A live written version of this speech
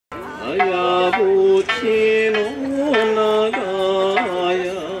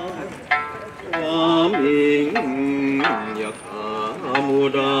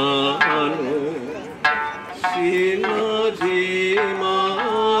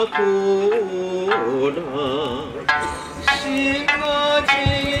Now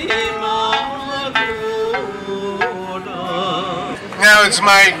it's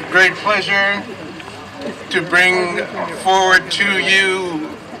my great pleasure to bring forward to you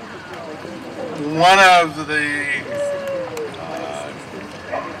one of the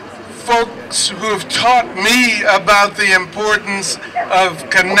folks who have taught me about the importance of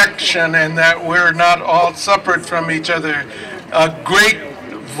connection and that we're not all separate from each other. A great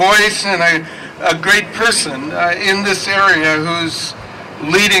voice and a great person in this area who's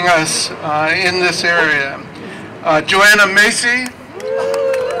leading us in this area. Joana Macy.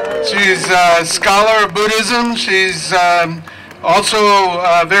 She's a scholar of Buddhism. She's also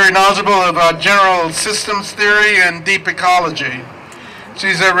very knowledgeable about general systems theory and deep ecology.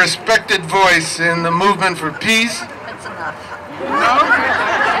 She's a respected voice in the movement for peace. That's enough. No?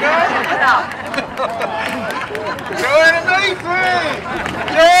 No. Joana Macy!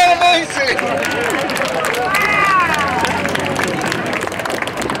 Joana Macy!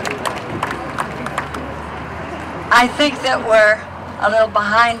 I think that we're a little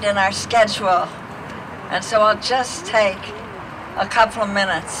behind in our schedule, and so I'll just take a couple of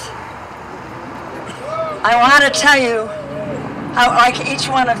minutes. I want to tell you how, like each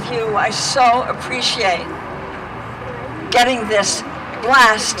one of you, I so appreciate getting this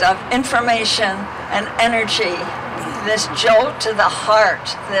blast of information and energy, this jolt to the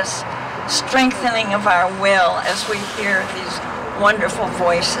heart, this strengthening of our will as we hear these wonderful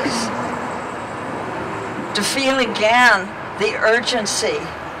voices. To feel again the urgency,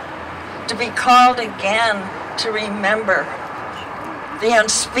 to be called again to remember the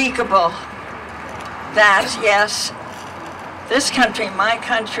unspeakable, that, yes, this country, my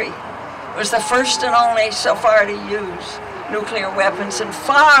country, was the first and only so far to use nuclear weapons and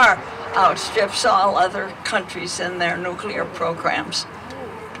far outstrips all other countries in their nuclear programs.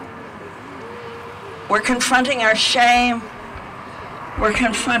 We're confronting our shame. We're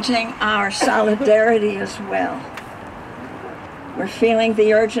confronting our solidarity as well. We're feeling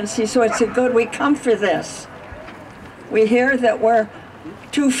the urgency, so it's a good we come for this. We hear that we're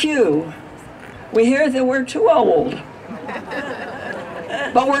too few. We hear that we're too old.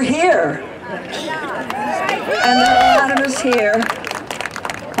 But we're here. And there are a lot of us here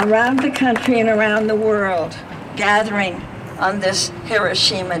around the country and around the world gathering on this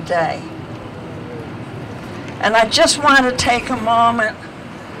Hiroshima Day. And I just want to take a moment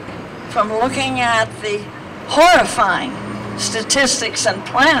from looking at the horrifying statistics and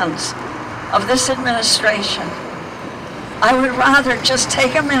plans of this administration. I would rather just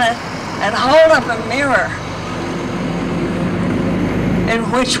take a minute and hold up a mirror in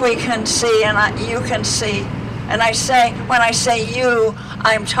which we can see, and you can see. And I say, when I say you,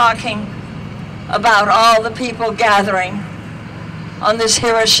 I'm talking about all the people gathering on this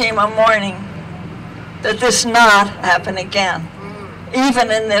Hiroshima morning, that this not happen again, even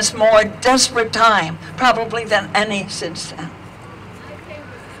in this more desperate time, probably than any since then.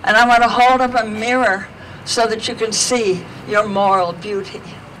 And I want to hold up a mirror so that you can see your moral beauty.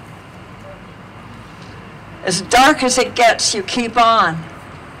 As dark as it gets, you keep on.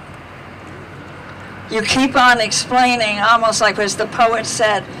 You keep on explaining, almost like as the poet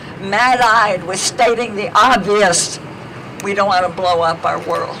said, mad-eyed with stating the obvious, we don't want to blow up our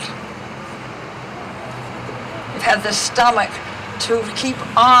world. You have the stomach to keep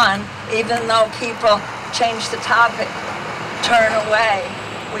on, even though people change the topic, turn away.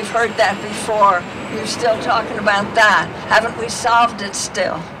 We've heard that before. You're still talking about that. Haven't we solved it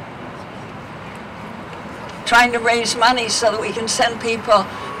still? Trying to raise money so that we can send people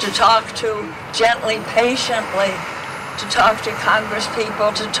to talk to gently, patiently, to talk to Congress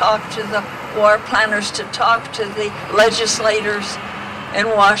people, to talk to the war planners, to talk to the legislators in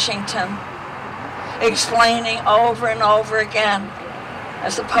Washington, explaining over and over again,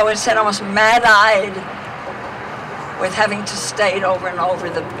 as the poet said, almost mad-eyed with having to state over and over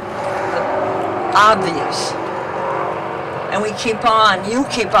the obvious. And we keep on, you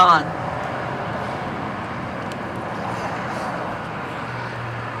keep on.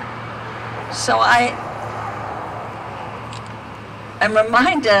 So I am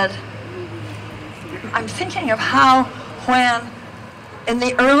reminded, I'm thinking of how when in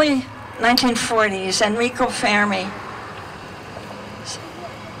the early 1940s, Enrico Fermi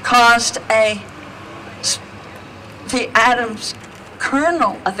caused the atom's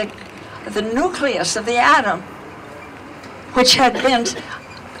kernel of the nucleus of the atom, which had been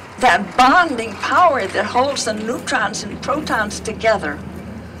that bonding power that holds the neutrons and protons together.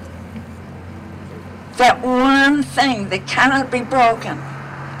 That one thing that cannot be broken,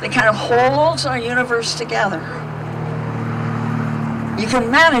 that kind of holds our universe together. You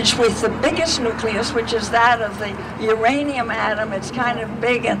can manage with the biggest nucleus, which is that of the uranium atom. It's kind of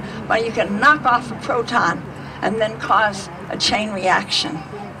big, but you can knock off a proton and then cause a chain reaction.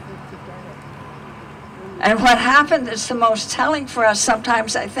 And what happened that's the most telling for us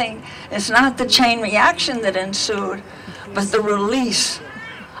sometimes, I think, is not the chain reaction that ensued, but the release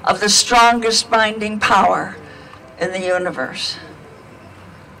of the strongest binding power in the universe.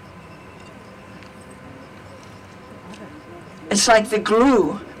 It's like the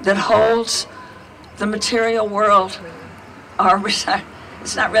glue that holds the material world, or it's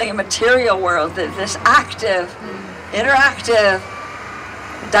not really a material world, this active, interactive,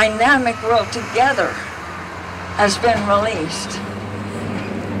 dynamic world together has been released.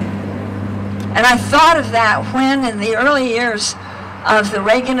 And I thought of that when, in the early years of the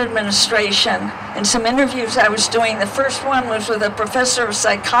Reagan administration, in some interviews I was doing. The first one was with a professor of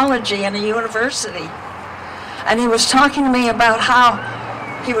psychology in a university. And he was talking to me about how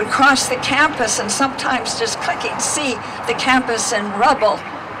he would cross the campus and sometimes just clicking, see the campus in rubble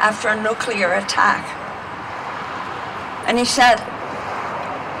after a nuclear attack. And he said,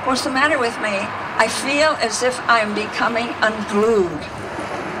 "What's the matter with me? I feel as if I'm becoming unglued."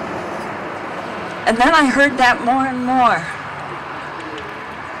 And then I heard that more and more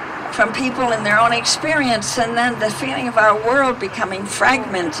from people in their own experience, and then the feeling of our world becoming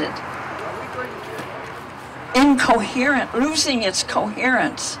fragmented, incoherent, losing its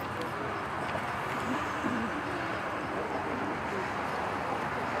coherence.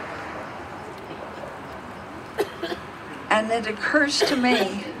 And it occurs to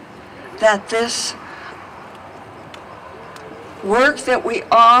me that this work that we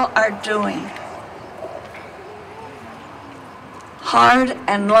all are doing, hard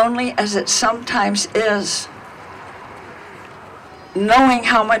and lonely as it sometimes is, knowing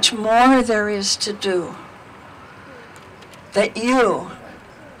how much more there is to do, that you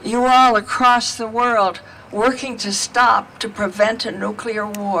all across the world working to stop, to prevent a nuclear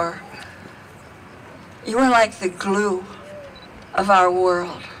war, you are like the glue of our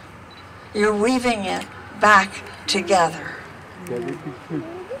world. You're weaving it back together.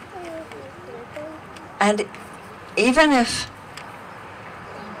 And even if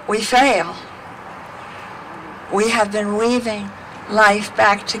we fail, we have been weaving life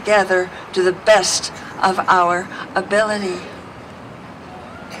back together to the best of our ability.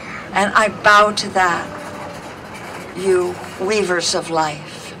 And I bow to that, you weavers of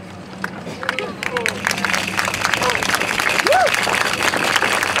life.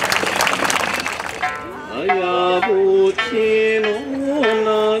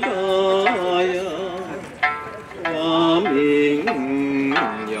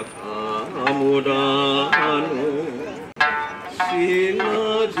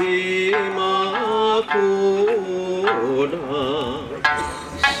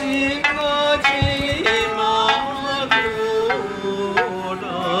 Sinaji